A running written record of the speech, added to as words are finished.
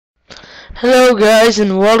Hello guys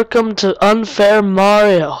and welcome to Unfair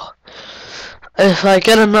Mario. If I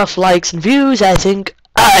get enough likes and views, I think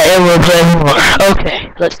I will play more.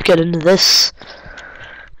 Okay, let's get into this.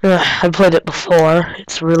 I played it before.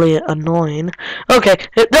 It's really annoying. Okay,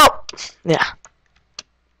 no! Yeah.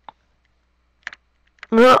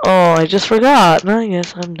 Oh, I just forgot. I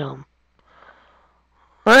guess I'm dumb.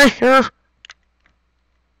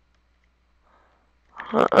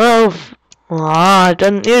 I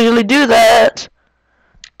didn't usually do that.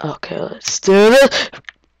 Okay, let's do this.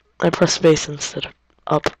 I press space instead of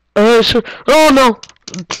up. Sure. Oh no!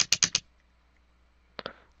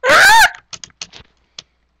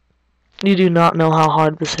 You do not know how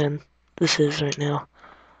hard this is right now.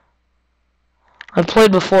 I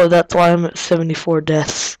played before, that's why I'm at 74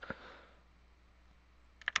 deaths.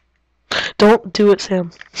 Don't do it,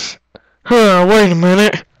 Sam. Wait a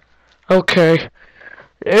minute. Okay.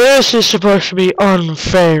 This is supposed to be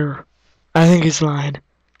unfair. I think he's lying.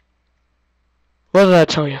 What did I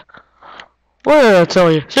tell you? What did I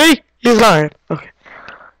tell you? See? He's lying. Okay.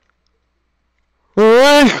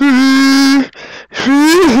 What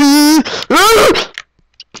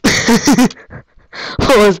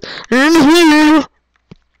was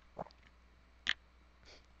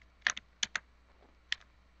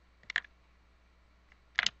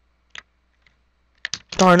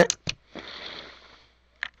Darn it.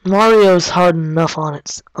 Mario's hard enough on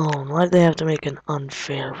its own. Why do they have to make an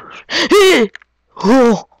unfair version?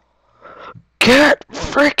 Oh, get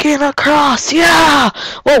freaking across! Yeah!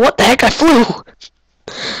 Whoa, what the heck? I flew!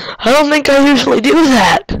 I don't think I usually do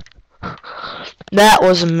that. That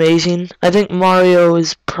was amazing. I think Mario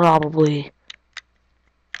is probably...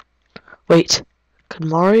 Wait, could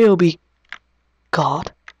Mario be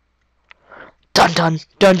God? Dun dun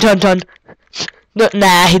dun dun dun.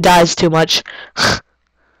 Nah, he dies too much.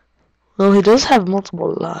 Well, he does have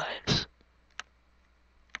multiple lives.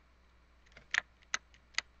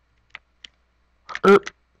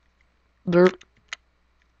 Derp.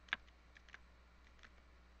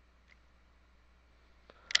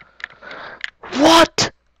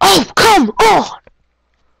 What? Oh, come on!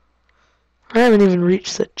 I haven't even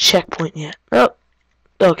reached the checkpoint yet. Oh,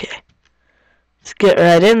 okay. Let's get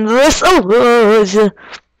right into this.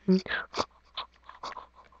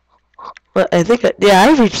 Well, I think I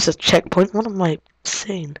reached the checkpoint. What am I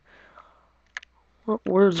saying? What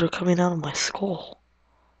words are coming out of my skull?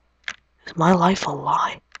 Is my life a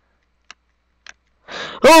lie?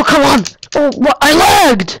 Oh, come on! Oh, what? I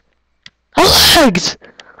lagged!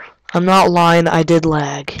 I'm not lying, I did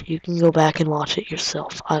lag. You can go back and watch it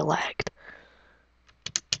yourself. I lagged.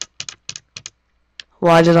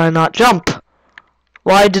 Why did I not jump?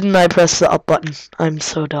 Why didn't I press the up button? I'm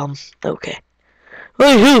so dumb. Okay.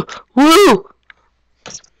 Woo!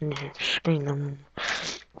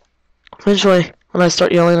 Eventually, when I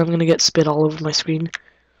start yelling, I'm gonna get spit all over my screen.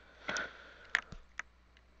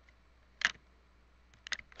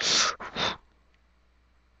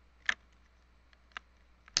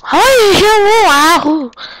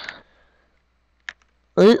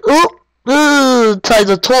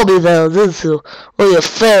 Tyler told me that, didn't you? Well, you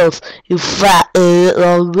failed, you fat idiot.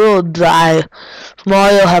 I'm gonna die.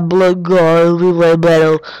 Mario had blood gore, it would be way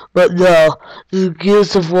better. But no, the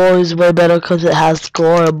Gears of War is way better because it has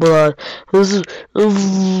gore and blood.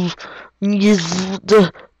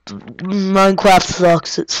 Minecraft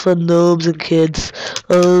sucks, it's for noobs and kids.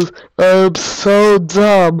 I'm so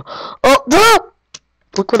dumb. Oh, no!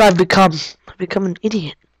 Look what I've become. I've become an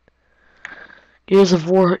idiot. Gears of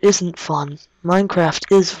War isn't fun.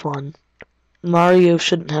 Minecraft is fun. Mario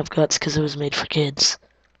shouldn't have guts because it was made for kids.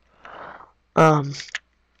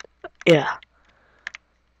 Yeah.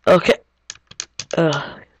 Okay.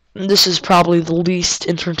 This is probably the least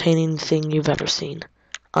entertaining thing you've ever seen.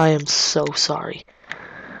 I am so sorry.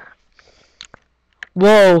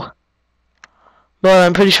 Whoa. But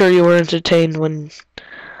I'm pretty sure you were entertained when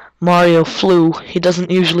Mario flew. He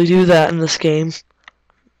doesn't usually do that in this game.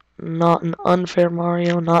 Not an unfair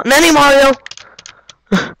Mario, not in any Mario!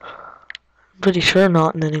 I'm pretty sure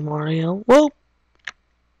not in any Mario. Whoa!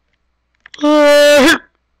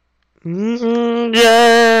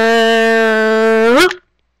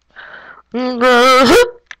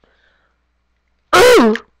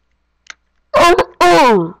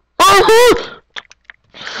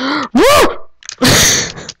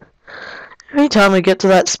 Every time I get to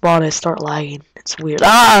that spot, I start lagging. It's weird.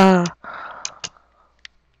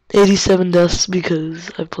 87 deaths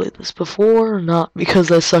because I've played this before, not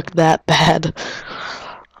because I suck that bad.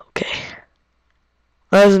 Okay.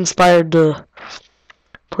 I was inspired to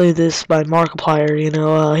play this by Markiplier, you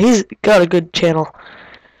know. He's got a good channel.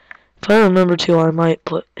 If I remember to, I might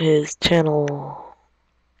put his channel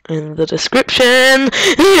in the description.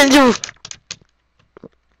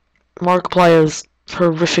 Markiplier is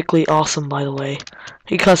horrifically awesome, by the way.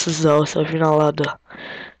 He cusses though, so if you're not allowed to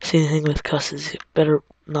see anything with cusses, you better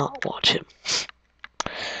not watch him.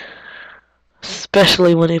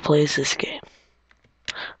 Especially when he plays this game.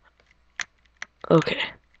 Okay.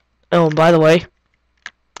 Oh, and by the way,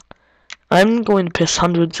 I'm going to piss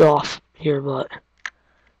hundreds off here, but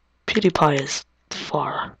PewDiePie is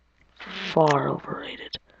far, far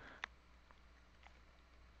overrated.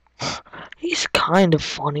 He's kind of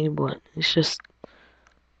funny, but it's just...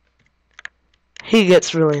 he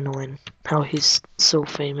gets really annoying how he's so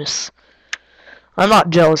famous. I'm not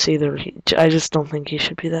jealous either. I just don't think he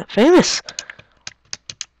should be that famous.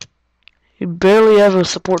 He barely ever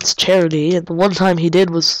supports charity, and the one time he did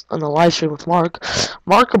was on a live stream with Mark.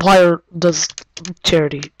 Markiplier does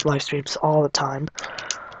charity live streams all the time.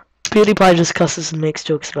 PewDiePie just cusses and makes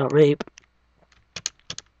jokes about rape.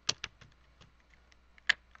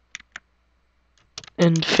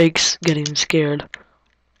 And fakes getting scared.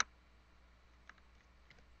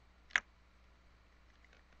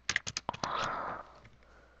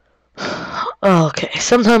 Okay,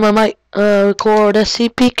 sometime I might record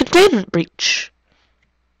SCP Containment Breach.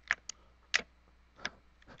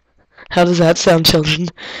 How does that sound, children?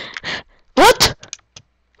 What?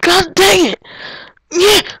 God dang it!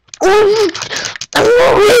 Yeah! I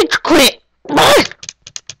won't rage quit! What?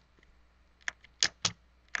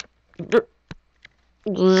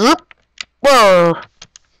 Whoa!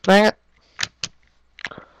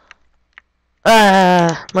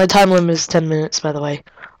 My time limit is 10 minutes, by the way.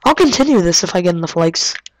 I'll continue this if I get enough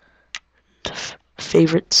likes,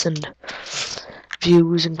 favorites, and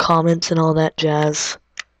views, and comments, and all that jazz.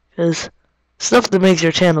 Because stuff that makes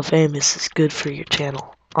your channel famous is good for your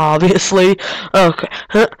channel, obviously. Okay.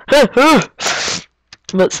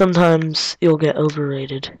 But sometimes you'll get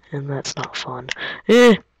overrated, and that's not fun.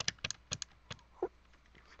 I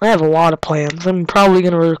have a lot of plans. I'm probably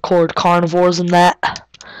going to record carnivores and that.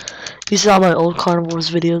 You saw my old carnivores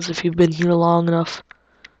videos if you've been here long enough.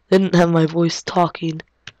 They didn't have my voice talking.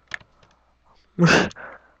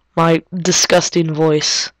 My disgusting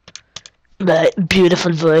voice. That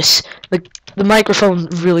beautiful voice. The microphone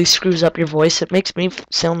really screws up your voice. It makes me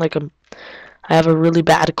sound like I have a really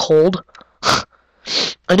bad cold.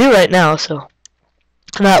 I do right now, so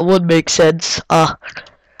that would make sense. But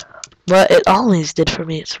it always did for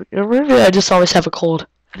me. Maybe I just always have a cold.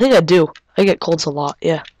 I think I do. I get colds a lot,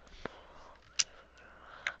 yeah.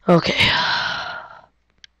 Okay.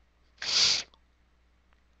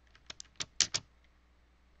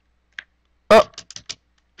 Oh.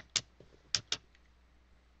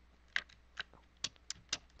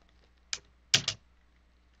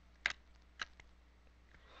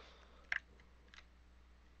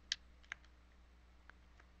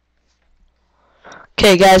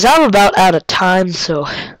 Okay, guys, I'm about out of time, so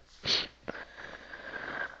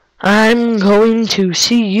I'm going to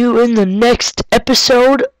see you in the next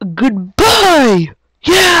episode. Goodbye!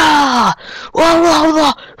 Yeah!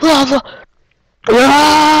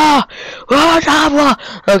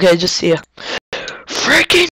 Okay, just see ya. Freaking